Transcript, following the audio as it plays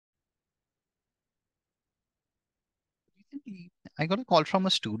Recently, I got a call from a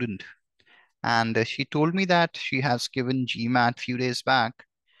student, and she told me that she has given GMAT few days back,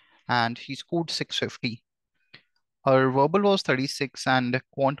 and she scored 650. Her verbal was 36, and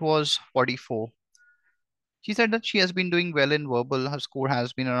quant was 44. She said that she has been doing well in verbal. Her score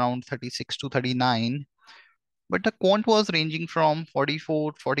has been around 36 to 39, but the quant was ranging from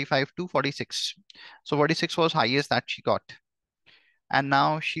 44, 45 to 46. So 46 was highest that she got. And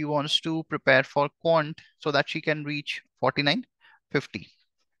now she wants to prepare for quant so that she can reach 49, 50.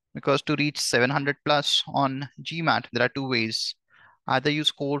 Because to reach 700 plus on GMAT, there are two ways. Either you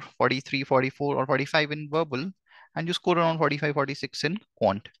score 43, 44, or 45 in verbal, and you score around 45, 46 in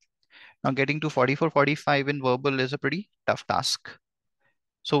quant. Now, getting to 44, 45 in verbal is a pretty tough task.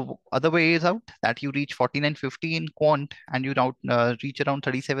 So, other way is out that you reach 49, 50 in quant, and you reach around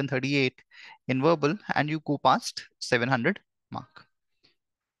 37, 38 in verbal, and you go past 700 mark.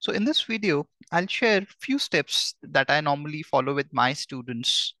 So, in this video, I'll share few steps that I normally follow with my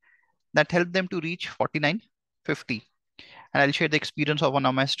students that help them to reach 49, 50. And I'll share the experience of one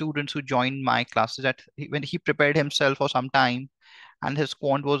of my students who joined my classes when he prepared himself for some time and his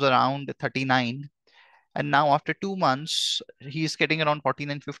quant was around 39. And now after 2 months, he's getting around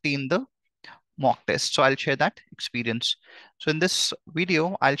 49, 50 in the mock test. So I'll share that experience. So in this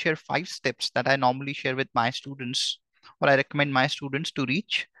video, I'll share 5 steps that I normally share with my students, or I recommend my students to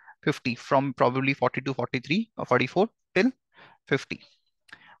reach 50 from probably 42, 43 or 44 till 50.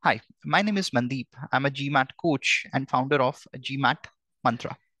 Hi, my name is Mandeep. I'm a GMAT coach and founder of GMAT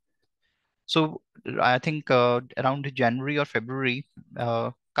Mantra. So I think around January or February,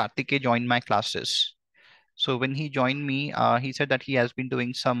 Karthike joined my classes. So when he joined me, he said that he has been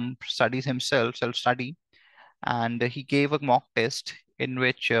doing some studies himself, self-study, and he gave a mock test in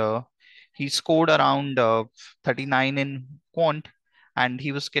which he scored around 39 in quant, and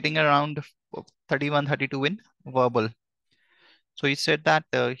he was getting around 31, 32 in verbal. So he said that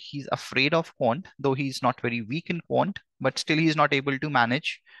he's afraid of quant, though he's not very weak in quant, but still he's not able to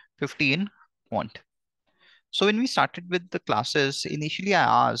manage 50 in quant. So when we started with the classes, initially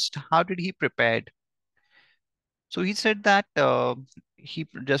I asked, how did he prepared? So he said that he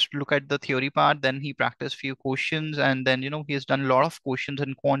just look at the theory part, then he practiced few questions, and then, he has done a lot of questions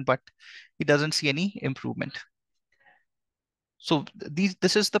in quant, but he doesn't see any improvement. So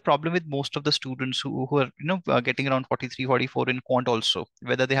this is the problem with most of the students who are getting around 43, 44 in quant also,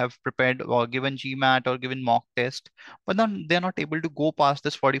 whether they have prepared or given GMAT or given mock test, but then they're not able to go past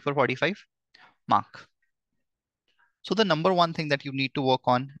this 44, 45 mark. So the number one thing that you need to work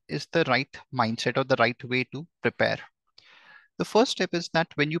on is the right mindset or the right way to prepare. The first step is that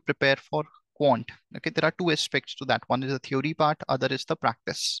when you prepare for quant, okay, there are two aspects to that. One is the theory part, other is the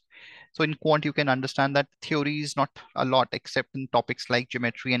practice. So in quant, you can understand that theory is not a lot except in topics like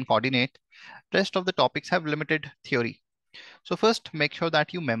geometry and coordinate. Rest of the topics have limited theory. So first, make sure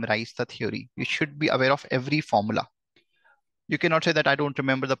that you memorize the theory. You should be aware of every formula. You cannot say that I don't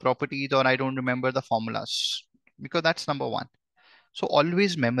remember the properties or I don't remember the formulas, because that's number one. So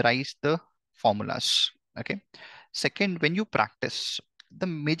always memorize the formulas. Okay. Second, when you practice, the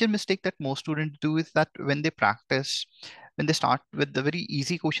major mistake that most students do is that when they practice, when they start with the very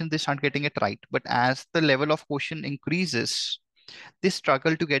easy questions, they start getting it right. But as the level of question increases, they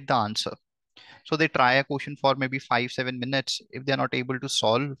struggle to get the answer. So they try a question for maybe 5, 7 minutes. If they're not able to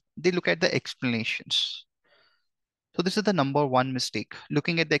solve, they look at the explanations. So this is the number one mistake,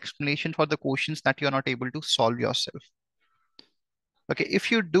 looking at the explanation for the questions that you're not able to solve yourself. Okay,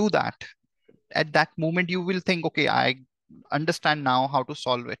 if you do that, at that moment you will think, okay, I understand now how to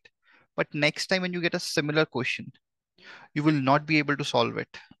solve it. But next time when you get a similar question, you will not be able to solve it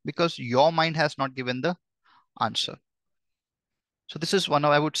because your mind has not given the answer. So this is one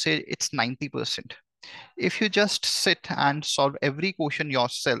of, I would say it's 90%. If you just sit and solve every question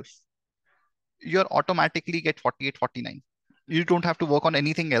yourself, you're automatically get 48, 49. You don't have to work on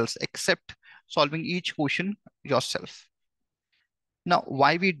anything else except solving each question yourself. Now,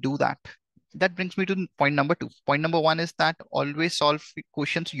 why we do that? That brings me to point number two. Point number one is that always solve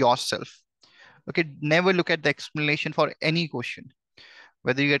questions yourself. Okay, never look at the explanation for any question,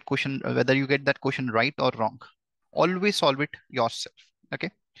 whether you get that question right or wrong. Always solve it yourself. Okay.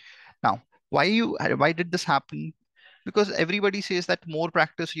 Now, why did this happen? Because everybody says that more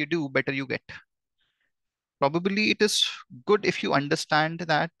practice you do, better you get. Probably it is good if you understand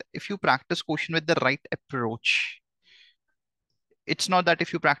that if you practice question with the right approach, it's not that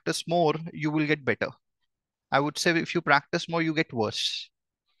if you practice more, you will get better. I would say if you practice more, you get worse.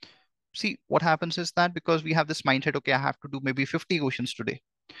 See, what happens is that because we have this mindset, okay, I have to do maybe 50 questions today.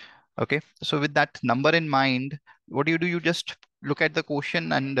 Okay, so with that number in mind, What do? You just look at the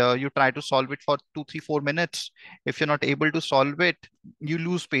question and you try to solve it for 2, 3, 4 minutes. If you're not able to solve it, you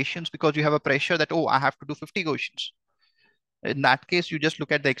lose patience because you have a pressure that, oh, I have to do 50 questions. In that case, you just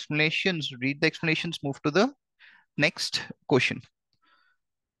look at the explanations, read the explanations, move to the next question.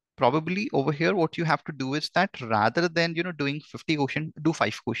 Probably over here, what you have to do is that rather than doing 50 questions, do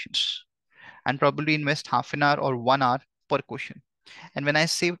 5 questions and probably invest half an hour or 1 hour per question. And when I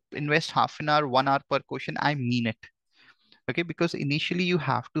say invest half an hour, 1 hour per question, I mean it. Okay, because initially you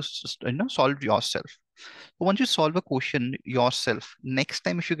have to solve yourself. So once you solve a question yourself, next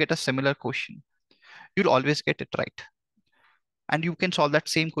time if you get a similar question, you'll always get it right. And you can solve that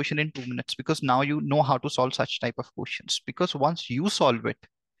same question in 2 minutes because now you know how to solve such type of questions. Because once you solve it,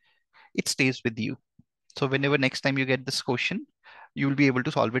 it stays with you. So whenever next time you get this question, you will be able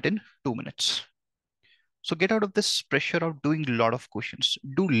to solve it in 2 minutes. So get out of this pressure of doing a lot of questions.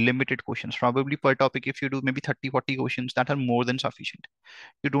 Do limited questions, probably per topic. If you do maybe 30, 40 questions, that are more than sufficient.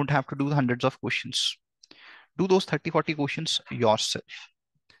 You don't have to do hundreds of questions. Do those 30, 40 questions yourself.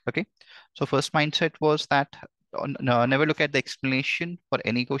 Okay. So first mindset was that never look at the explanation for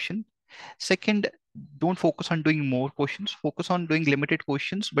any question. Second, don't focus on doing more questions. Focus on doing limited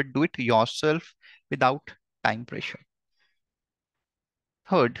questions, but do it yourself without time pressure.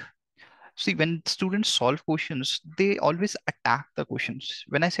 Third, see, when students solve questions, they always attack the questions.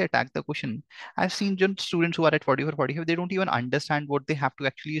 When I say attack the question, I've seen just students who are at 40 or 45, they don't even understand what they have to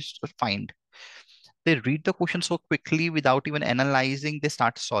actually find. They read the question so quickly without even analyzing, they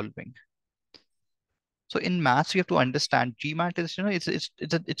start solving. So in maths, you have to understand GMAT is,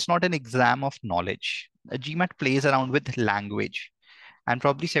 it's not an exam of knowledge. A GMAT plays around with language, and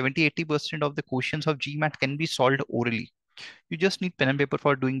probably 70, 80% of the questions of GMAT can be solved orally. You just need pen and paper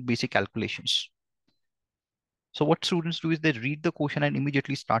for doing basic calculations. So what students do is they read the question and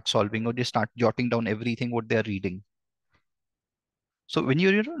immediately start solving, or they start jotting down everything what they are reading. So when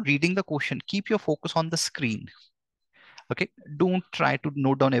you're reading the question, keep your focus on the screen. Okay, don't try to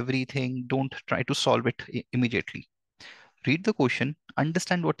note down everything. Don't try to solve it immediately. Read the question,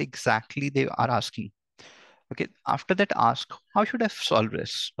 understand what exactly they are asking. Okay, after that, ask, how should I solve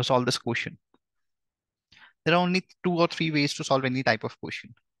this or solve this question? There are only 2 or 3 ways to solve any type of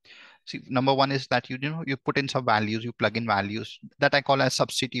question. See, number one is that you put in some values, you plug in values that I call as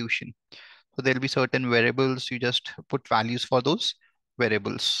substitution. So there'll be certain variables, you just put values for those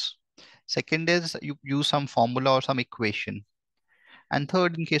variables. Second is you use some formula or some equation. And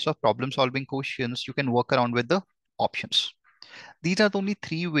third, in case of problem solving questions, you can work around with the options. These are the only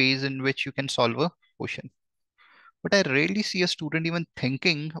 3 ways in which you can solve a question. But I rarely see a student even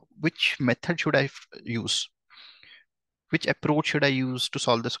thinking which method should I use? Which approach should I use to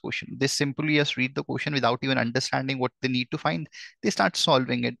solve this question? They simply just read the question without even understanding what they need to find. They start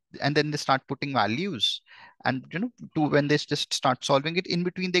solving it and then they start putting values. And when they just start solving it, in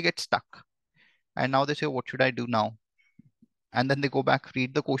between they get stuck. And now they say, what should I do now? And then they go back,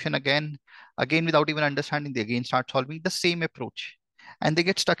 read the question again without even understanding, they again start solving the same approach. And they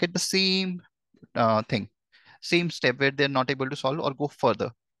get stuck at the same thing, same step where they're not able to solve or go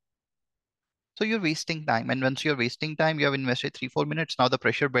further. So you're wasting time. And once you're wasting time, you have invested 3, 4 minutes. Now the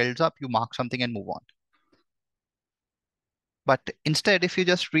pressure builds up, you mark something and move on. But instead, if you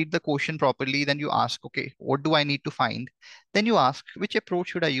just read the question properly, then you ask, okay, what do I need to find? Then you ask, which approach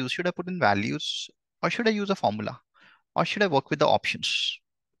should I use? Should I put in values or should I use a formula or should I work with the options?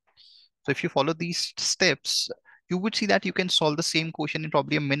 So if you follow these steps, you would see that you can solve the same question in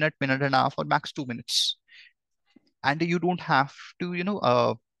probably a minute, minute and a half, or max 2 minutes. And you don't have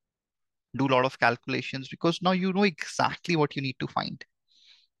to, do a lot of calculations because now you know exactly what you need to find.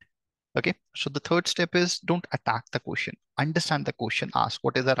 Okay, so the third step is don't attack the question, understand the question, ask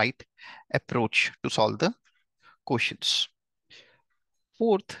what is the right approach to solve the questions.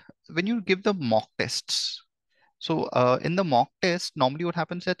 Fourth, when you give the mock tests, so in the mock test, normally what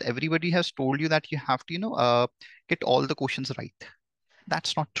happens that everybody has told you that you have to, get all the questions right.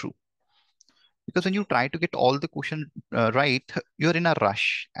 That's not true. Because when you try to get all the questions right, you're in a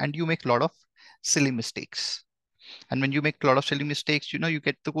rush and you make a lot of silly mistakes. And when you make a lot of silly mistakes, you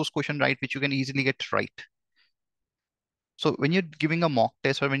get those questions right, which you can easily get right. So when you're giving a mock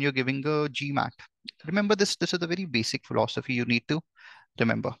test or when you're giving a GMAT, remember this. This is a very basic philosophy you need to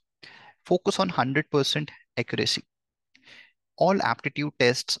remember. Focus on 100% accuracy. All aptitude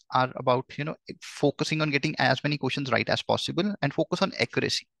tests are about, focusing on getting as many questions right as possible and focus on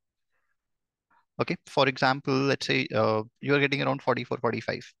accuracy. Okay. For example, let's say you're getting around 44,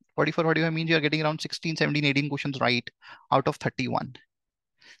 45. 44, 45 means you're getting around 16, 17, 18 questions right out of 31.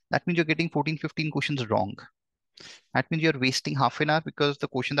 That means you're getting 14, 15 questions wrong. That means you're wasting half an hour because the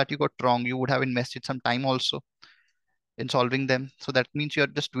question that you got wrong, you would have invested some time also. in solving them. So that means you're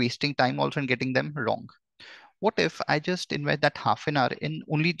just wasting time also and getting them wrong. What if I just invest that half an hour in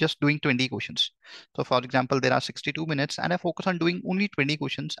only just doing 20 questions? So for example, there are 62 minutes and I focus on doing only 20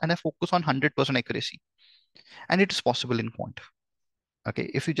 questions and I focus on 100% accuracy. And it is possible in quant.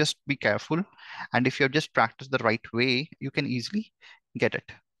 Okay, if you just be careful and if you just practice the right way, you can easily get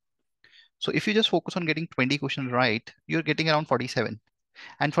it. So if you just focus on getting 20 questions right, you're getting around 47.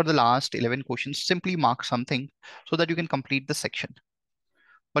 And for the last 11 questions, simply mark something so that you can complete the section.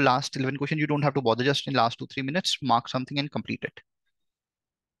 For last 11 questions, you don't have to bother, just in last 2-3 minutes, mark something and complete it.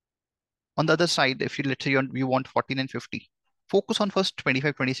 On the other side, if you let's say you want 14 and 50, focus on first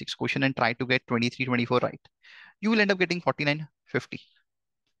 25, 26 question and try to get 23, 24 right. You will end up getting 49, 50.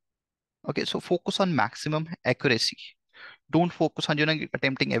 Okay, so focus on maximum accuracy. Don't focus on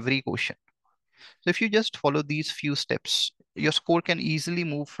attempting every question. So if you just follow these few steps, your score can easily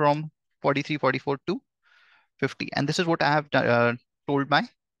move from 43, 44 to 50. And this is what I have told my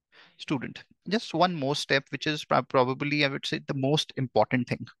student. Just one more step, which is probably, I would say, the most important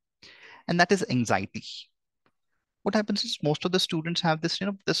thing, and that is anxiety. What happens is most of the students have this,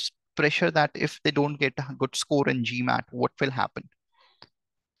 this pressure that if they don't get a good score in GMAT, what will happen?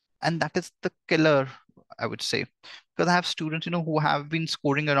 And that is the killer, I would say, because I have students, who have been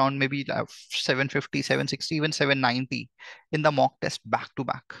scoring around maybe 750, 760, even 790 in the mock test back to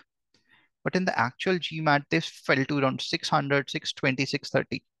back. But in the actual GMAT, they fell to around 600, 620,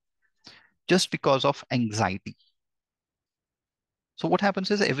 630 just because of anxiety. So what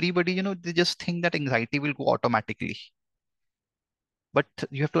happens is everybody, they just think that anxiety will go automatically. But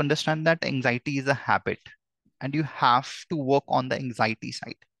you have to understand that anxiety is a habit and you have to work on the anxiety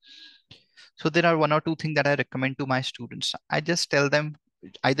side. So there are one or two things that I recommend to my students. I just tell them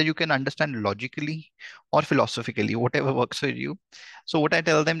either you can understand logically or philosophically, whatever works for you. So what I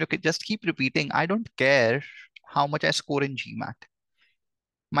tell them, okay, just keep repeating. I don't care how much I score in GMAT.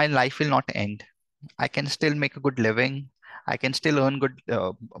 My life will not end. I can still make a good living. I can still earn good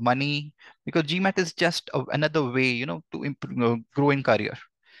money because GMAT is just another way, to improve, grow in career.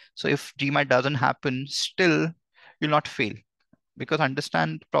 So if GMAT doesn't happen, still you'll not fail because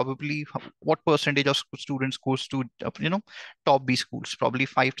understand probably what percentage of students goes to top B schools. Probably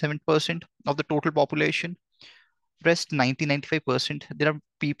 5-7% of the total population. Rest 90-95%. There are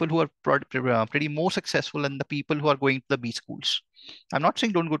people who are pretty more successful than the people who are going to the B schools. I'm not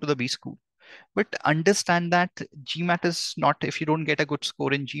saying don't go to the B school, but understand that GMAT is not, if you don't get a good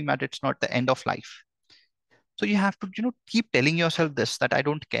score in GMAT, it's not the end of life. So you have to, keep telling yourself this, that I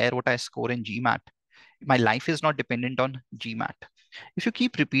don't care what I score in GMAT. My life is not dependent on GMAT. If you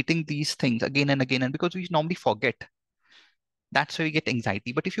keep repeating these things again and again, and because we normally forget, that's why we get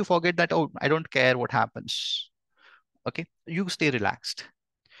anxiety. But if you forget that, oh, I don't care what happens, okay, you stay relaxed.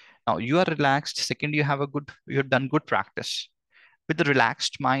 Now you are relaxed. Second, you've done good practice. With the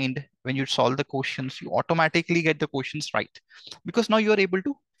relaxed mind, when you solve the questions, you automatically get the questions right because now you are able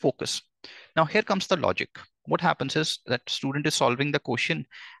to focus. Now here comes the logic. What happens is that student is solving the question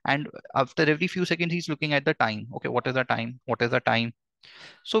and after every few seconds, he's looking at the time. Okay, what is the time? What is the time?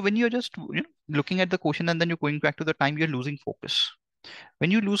 So when you're just looking at the question and then you're going back to the time, you're losing focus.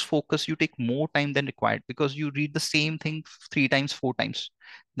 When you lose focus, you take more time than required because you read the same thing 3 times, 4 times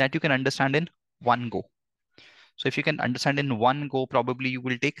that you can understand in one go. So if you can understand in one go, probably you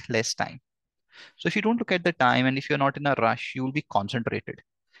will take less time. So if you don't look at the time and if you're not in a rush, you will be concentrated.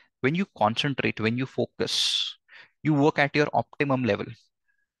 When you concentrate, when you focus, you work at your optimum level.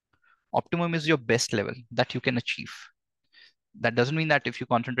 Optimum is your best level that you can achieve. That doesn't mean that if you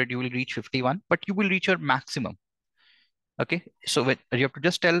concentrate, you will reach 51, but you will reach your maximum. Okay. So you have to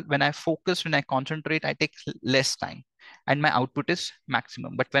just tell when I focus, when I concentrate, I take less time and my output is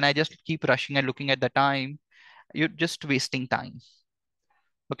maximum. But when I just keep rushing and looking at the time, you're just wasting time.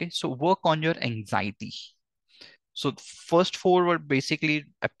 Okay. So work on your anxiety. So first four were basically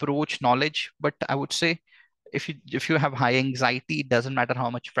approach knowledge, but I would say if you have high anxiety, it doesn't matter how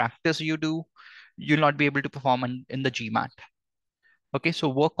much practice you do, you'll not be able to perform in the GMAT. Okay, so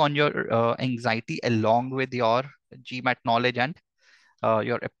work on your anxiety along with your GMAT knowledge and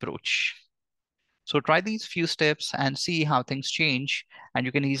your approach. So try these few steps and see how things change, and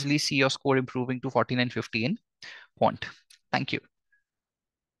you can easily see your score improving to 14 and 50 in quant. Thank you.